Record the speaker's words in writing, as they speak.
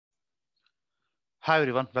Hi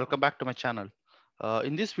everyone, welcome back to my channel.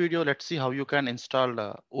 In this video, let's see how you can install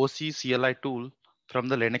OC CLI tool from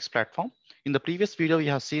the Linux platform. In the previous video, we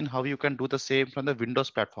have seen how you can do the same from the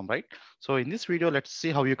Windows platform, right? So in this video, let's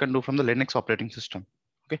see how you can do from the Linux operating system.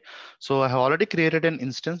 Okay, so I have already created an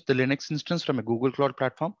instance, the Linux instance from a Google Cloud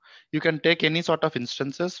platform. You can take any sort of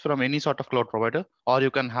instances from any sort of cloud provider, or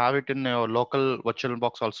you can have it in your local virtual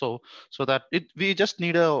box also, so that we just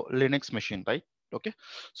need a Linux machine, right? Okay,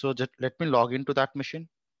 so just let me log into that machine.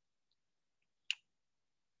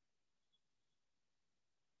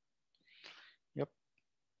 Yep.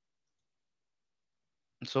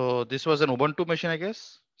 So this was an Ubuntu machine, I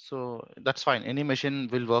guess. So that's fine. Any machine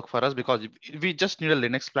will work for us because we just need a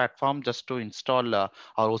Linux platform just to install our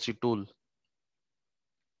OC tool.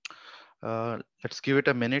 Let's give it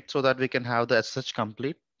a minute so that we can have the SSH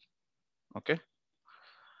complete. Okay.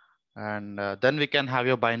 And then we can have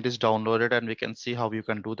your binaries downloaded and we can see how you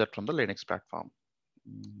can do that from the Linux platform.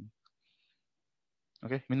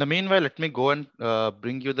 Okay. In the meanwhile, let me go and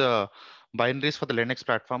bring you the binaries for the Linux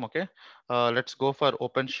platform. Okay. Let's go for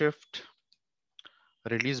OpenShift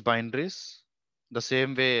release binaries the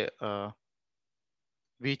same way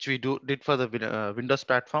which we did for the Windows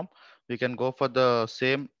platform. We can go for the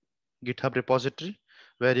same GitHub repository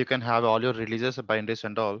where you can have all your releases, binaries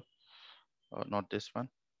and all. Not this one.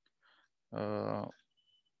 Uh,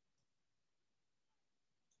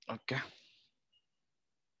 okay,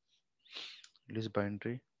 release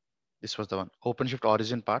binary. This was the one, OpenShift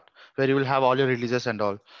origin part, where you will have all your releases and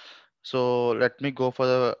all. So let me go for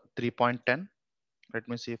the 3.10. Let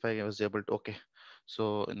me see if I was able to. Okay.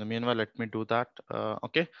 So in the meanwhile, let me do that.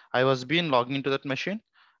 Okay. I was been logging into that machine.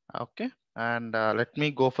 Okay. And let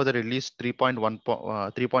me go for the release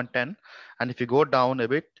 3.10. And if you go down a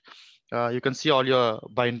bit, you can see all your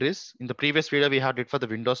binaries. In the previous video, we had it for the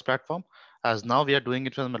Windows platform. As now we are doing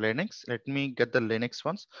it from the Linux. Let me get the Linux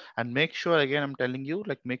ones and make sure again, I'm telling you,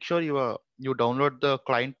 like make sure you download the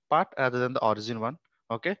client part rather than the origin one.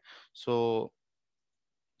 Okay. So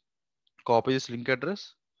copy this link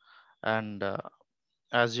address and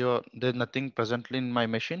as there's nothing presently in my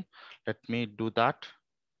machine, let me do that.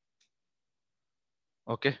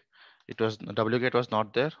 Okay, it was wget was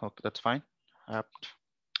not there. Okay, that's fine. Apt.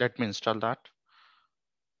 Let me install that.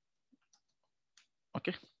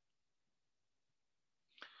 Okay,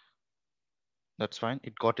 that's fine,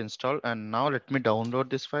 it got installed. And now let me download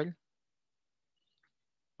this file.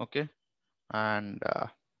 Okay, and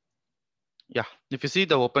yeah, if you see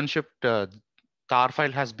the OpenShift tar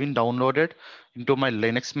file has been downloaded into my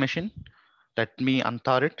Linux machine. Let me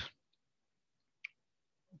untar it.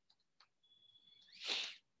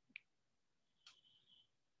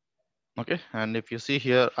 Okay, and if you see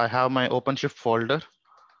here, I have my OpenShift folder.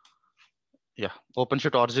 Yeah,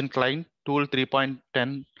 OpenShift origin client tool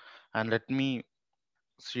 3.10, and let me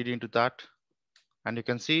cd into that. And you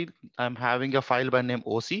can see I'm having a file by name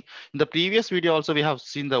OC. In the previous video also we have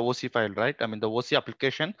seen the OC file, right? I mean the OC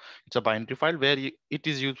application, it's a binary file where it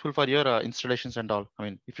is useful for your installations and all. I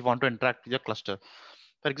mean if you want to interact with your cluster.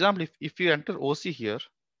 For example, if you enter OC here,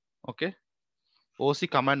 okay,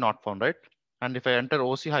 OC command not found, right? And if I enter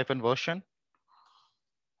OC hyphen version,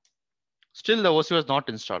 still the OC was not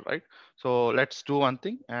installed, right? So let's do one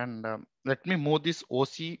thing and let me move this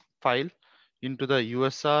OC file into the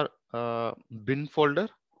USR bin folder.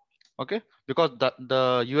 Okay, because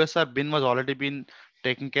the USR bin was already been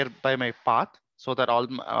taken care by my path, so that all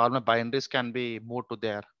my binaries can be moved to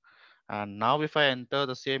there. And now if I enter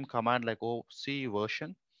the same command like OC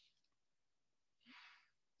version,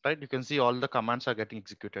 right, you can see all the commands are getting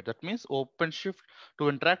executed. That means OpenShift to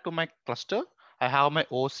interact to my cluster, I have my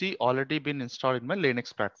OC already been installed in my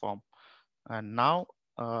Linux platform. And now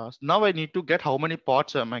I need to get how many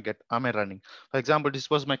pods am I running. For example, this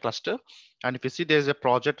was my cluster, and if you see there's a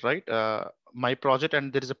project, right? My project,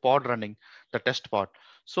 and there is a pod running, the test pod.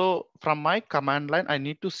 So from my command line, I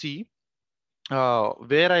need to see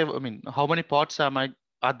where I mean how many pods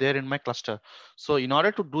are there in my cluster. So in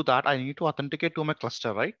order to do that, I need to authenticate to my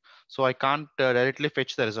cluster, right? So I can't directly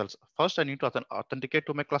fetch the results. First, I need to authenticate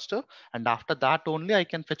to my cluster, and after that only I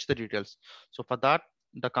can fetch the details. So for that,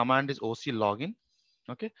 the command is OC login.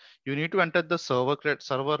 Okay, you need to enter the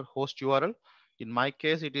server host URL. In my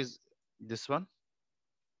case, it is this one.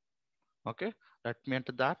 Okay, let me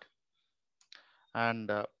enter that.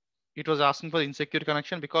 And it was asking for insecure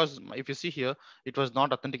connection because if you see here, it was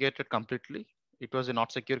not authenticated completely. It was a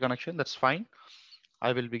not secure connection. That's fine.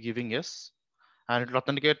 I will be giving yes, and it will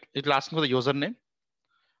authenticate. It will ask for the username.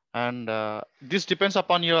 And this depends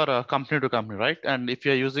upon your company to company, right? And if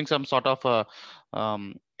you're using some sort of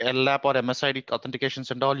LAP or MSID authentications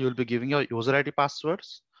and all, you'll be giving your user ID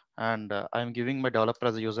passwords. and I'm giving my developer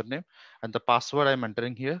as a username, and the password I'm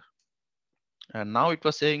entering here. And now it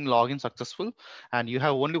was saying login successful, and you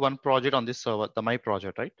have only one project on this server, the my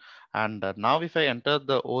project, right? And now if I enter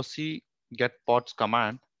the OC get pods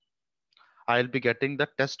command, I'll be getting the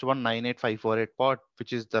test 198548 pod,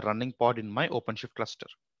 which is the running pod in my OpenShift cluster.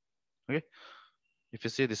 Okay. If you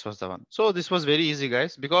see, this was the one. So this was very easy,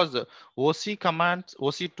 guys, because the OC commands,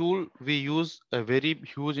 OC tool we use a very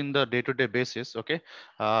huge in the day-to-day basis. Okay,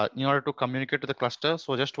 in order to communicate to the cluster.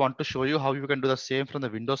 So just want to show you how you can do the same from the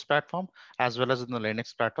Windows platform as well as in the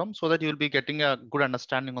Linux platform, so that you will be getting a good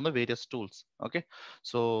understanding on the various tools. Okay,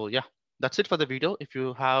 so yeah. That's it for the video. If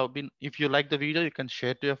you like the video, you can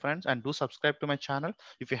share to your friends and do subscribe to my channel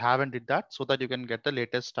if you haven't did that, so that you can get the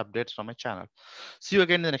latest updates from my channel. See you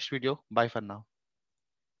again in the next video. Bye for now.